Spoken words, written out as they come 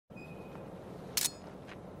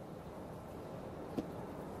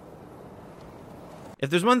If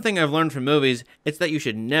there's one thing I've learned from movies, it's that you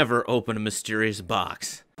should never open a mysterious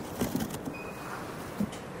box.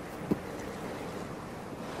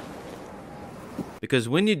 Because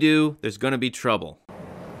when you do, there's gonna be trouble.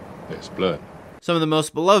 There's blood. Some of the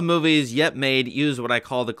most beloved movies yet made use what I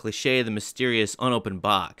call the cliche, the mysterious unopened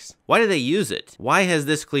box. Why do they use it? Why has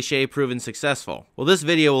this cliche proven successful? Well, this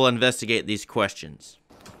video will investigate these questions.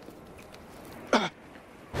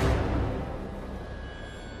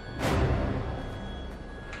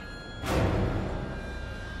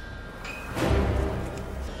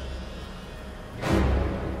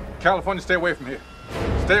 California, stay away from here.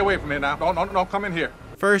 Stay away from here now. Don't come in here.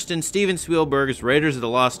 First, in Steven Spielberg's Raiders of the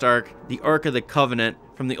Lost Ark, the Ark of the Covenant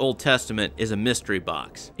from the Old Testament is a mystery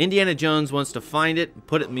box. Indiana Jones wants to find it and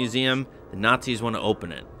put it in a museum. The Nazis want to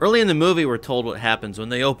open it. Early in the movie, we're told what happens when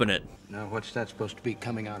they open it. Now, what's that supposed to be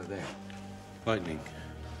coming out of there? Lightning.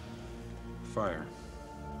 Fire.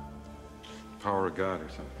 Power of God or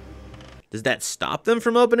something. Does that stop them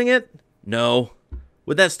from opening it? No.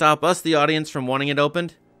 Would that stop us, the audience, from wanting it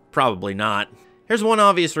opened? Probably not. Here's one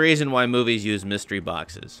obvious reason why movies use mystery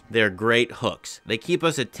boxes. They're great hooks. They keep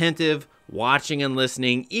us attentive, watching and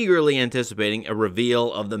listening, eagerly anticipating a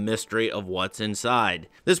reveal of the mystery of what's inside.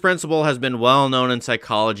 This principle has been well known in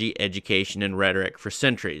psychology, education, and rhetoric for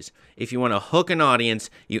centuries. If you want to hook an audience,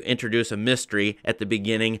 you introduce a mystery at the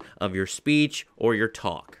beginning of your speech or your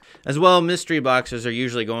talk. As well, mystery boxes are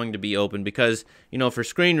usually going to be open because, for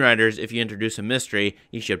screenwriters, if you introduce a mystery,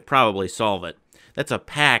 you should probably solve it. That's a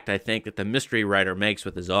pact, I think, that the mystery writer makes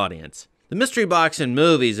with his audience. The mystery box in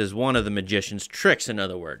movies is one of the magician's tricks, in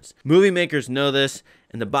other words. Movie makers know this,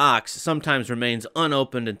 and the box sometimes remains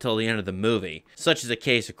unopened until the end of the movie. Such is the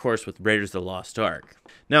case, of course, with Raiders of the Lost Ark.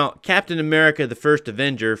 Now, Captain America, the First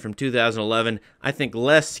Avenger from 2011, I think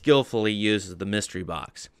less skillfully uses the mystery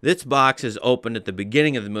box. This box is opened at the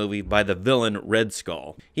beginning of the movie by the villain Red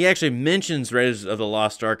Skull. He actually mentions Raiders of the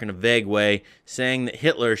Lost Ark in a vague way, saying that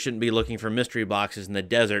Hitler shouldn't be looking for mystery boxes in the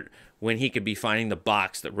desert when he could be finding the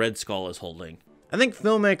box that Red Skull is holding. I think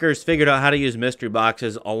filmmakers figured out how to use mystery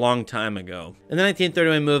boxes a long time ago. In the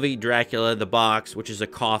 1931 movie Dracula, the box, which is a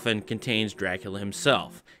coffin, contains Dracula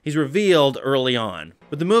himself. He's revealed early on.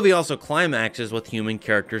 But the movie also climaxes with human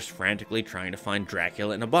characters frantically trying to find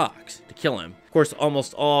Dracula in a box to kill him. Of course,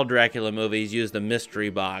 almost all Dracula movies use the mystery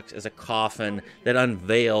box as a coffin that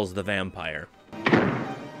unveils the vampire.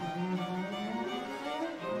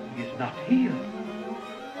 He's not here.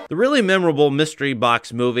 The really memorable mystery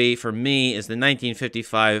box movie for me is the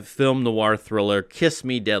 1955 film noir thriller Kiss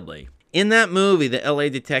Me Deadly. In that movie, the LA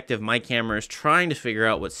detective Mike Hammer is trying to figure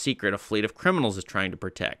out what secret a fleet of criminals is trying to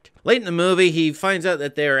protect. Late in the movie, he finds out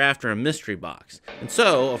that they are after a mystery box. And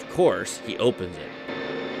so, of course, he opens it.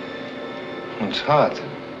 It's hot.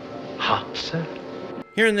 Hot, sir?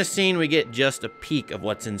 Here in this scene, we get just a peek of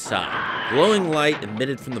what's inside. Glowing light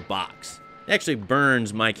emitted from the box. It actually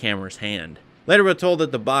burns Mike Hammer's hand. Later we're told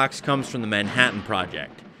that the box comes from the Manhattan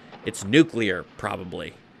Project. It's nuclear,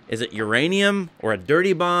 probably. Is it uranium, or a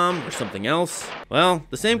dirty bomb, or something else? Well,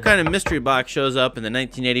 the same kind of mystery box shows up in the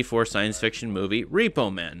 1984 science fiction movie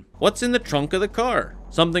Repo Man. What's in the trunk of the car?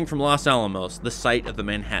 Something from Los Alamos, the site of the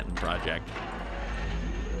Manhattan Project.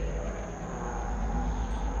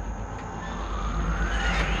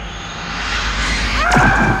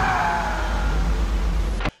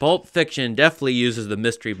 Pulp Fiction definitely uses the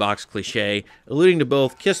mystery box cliche, alluding to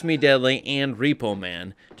both Kiss Me Deadly and Repo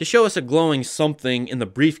Man, to show us a glowing something in the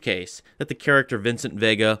briefcase that the character Vincent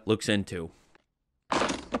Vega looks into.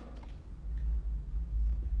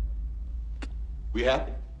 We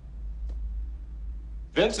happy?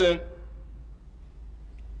 Vincent!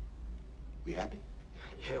 We happy?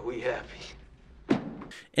 Yeah, we happy.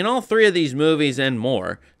 In all three of these movies and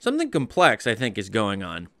more, something complex I think is going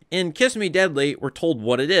on. In Kiss Me Deadly, we're told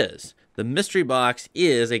what it is. The mystery box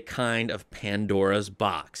is a kind of Pandora's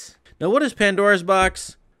box. Now, what is Pandora's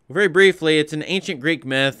box? Very briefly, it's an ancient Greek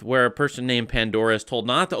myth where a person named Pandora is told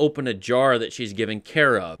not to open a jar that she's given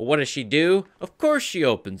care of. But what does she do? Of course she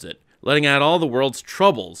opens it, letting out all the world's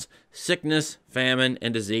troubles, sickness, famine,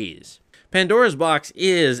 and disease. Pandora's box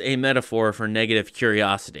is a metaphor for negative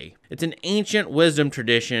curiosity. It's an ancient wisdom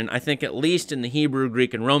tradition, I think at least in the Hebrew,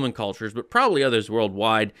 Greek, and Roman cultures, but probably others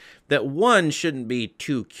worldwide, that one shouldn't be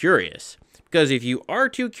too curious. Because if you are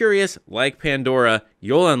too curious, like Pandora,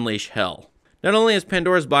 you'll unleash hell. Not only is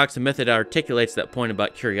Pandora's box a myth that articulates that point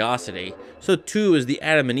about curiosity, so too is the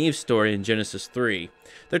Adam and Eve story in Genesis 3.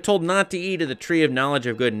 They're told not to eat of the tree of knowledge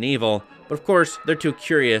of good and evil, but of course they're too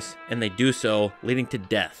curious, and they do so, leading to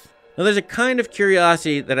death. Now there's a kind of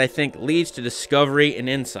curiosity that I think leads to discovery and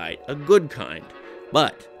insight, a good kind.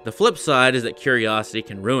 But the flip side is that curiosity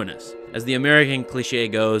can ruin us. As the American cliche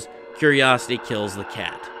goes, curiosity kills the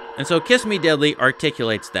cat. And so Kiss Me Deadly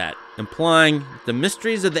articulates that, implying the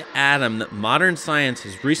mysteries of the atom that modern science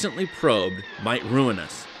has recently probed might ruin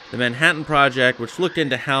us. The Manhattan Project, which looked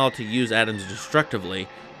into how to use atoms destructively,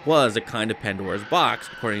 was a kind of Pandora's box,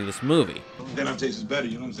 according to this movie. That one tastes better,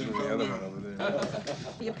 you know what I'm saying? The other one over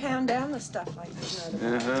there. You pound down the stuff like this.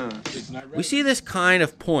 We see this kind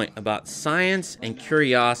of point about science and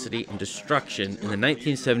curiosity and destruction in the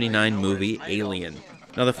 1979 movie Alien.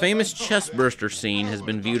 Now, the famous chestburster scene has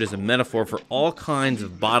been viewed as a metaphor for all kinds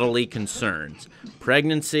of bodily concerns.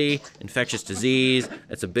 Pregnancy, infectious disease,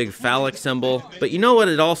 it's a big phallic symbol. But you know what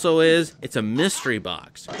it also is? It's a mystery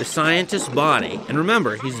box. The scientist's body, and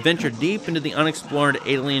remember, he's ventured deep into the unexplored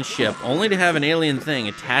alien ship only to have an alien thing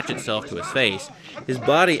attach itself to his face. His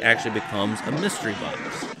body actually becomes a mystery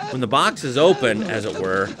box. When the box is open, as it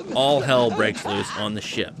were, all hell breaks loose on the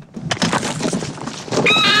ship.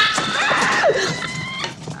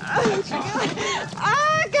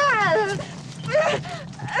 Oh, God!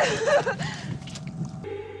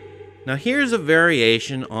 Now here's a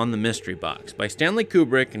variation on the mystery box by Stanley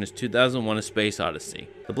Kubrick in his 2001 A Space Odyssey.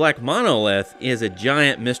 The black monolith is a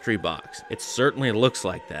giant mystery box. It certainly looks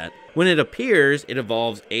like that. When it appears, it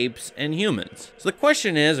involves apes and humans. So the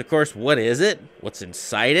question is, of course, what is it? What's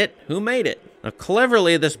inside it? Who made it? Now,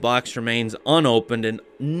 cleverly, this box remains unopened and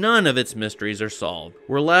none of its mysteries are solved.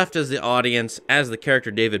 We're left as the audience, as the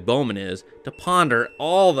character David Bowman is, to ponder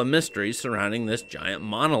all the mysteries surrounding this giant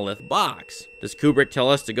monolith box. Does Kubrick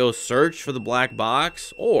tell us to go search for the black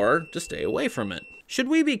box or to stay away from it? Should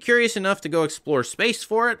we be curious enough to go explore space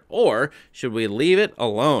for it, or should we leave it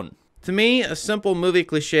alone? To me, a simple movie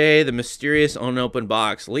cliche, the mysterious unopened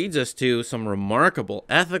box, leads us to some remarkable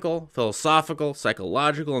ethical, philosophical,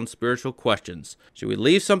 psychological, and spiritual questions. Should we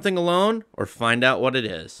leave something alone or find out what it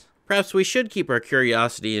is? Perhaps we should keep our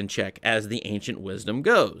curiosity in check as the ancient wisdom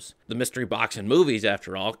goes. The mystery box in movies,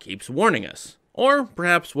 after all, keeps warning us. Or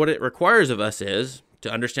perhaps what it requires of us is,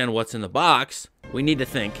 to understand what's in the box, we need to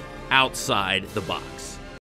think outside the box.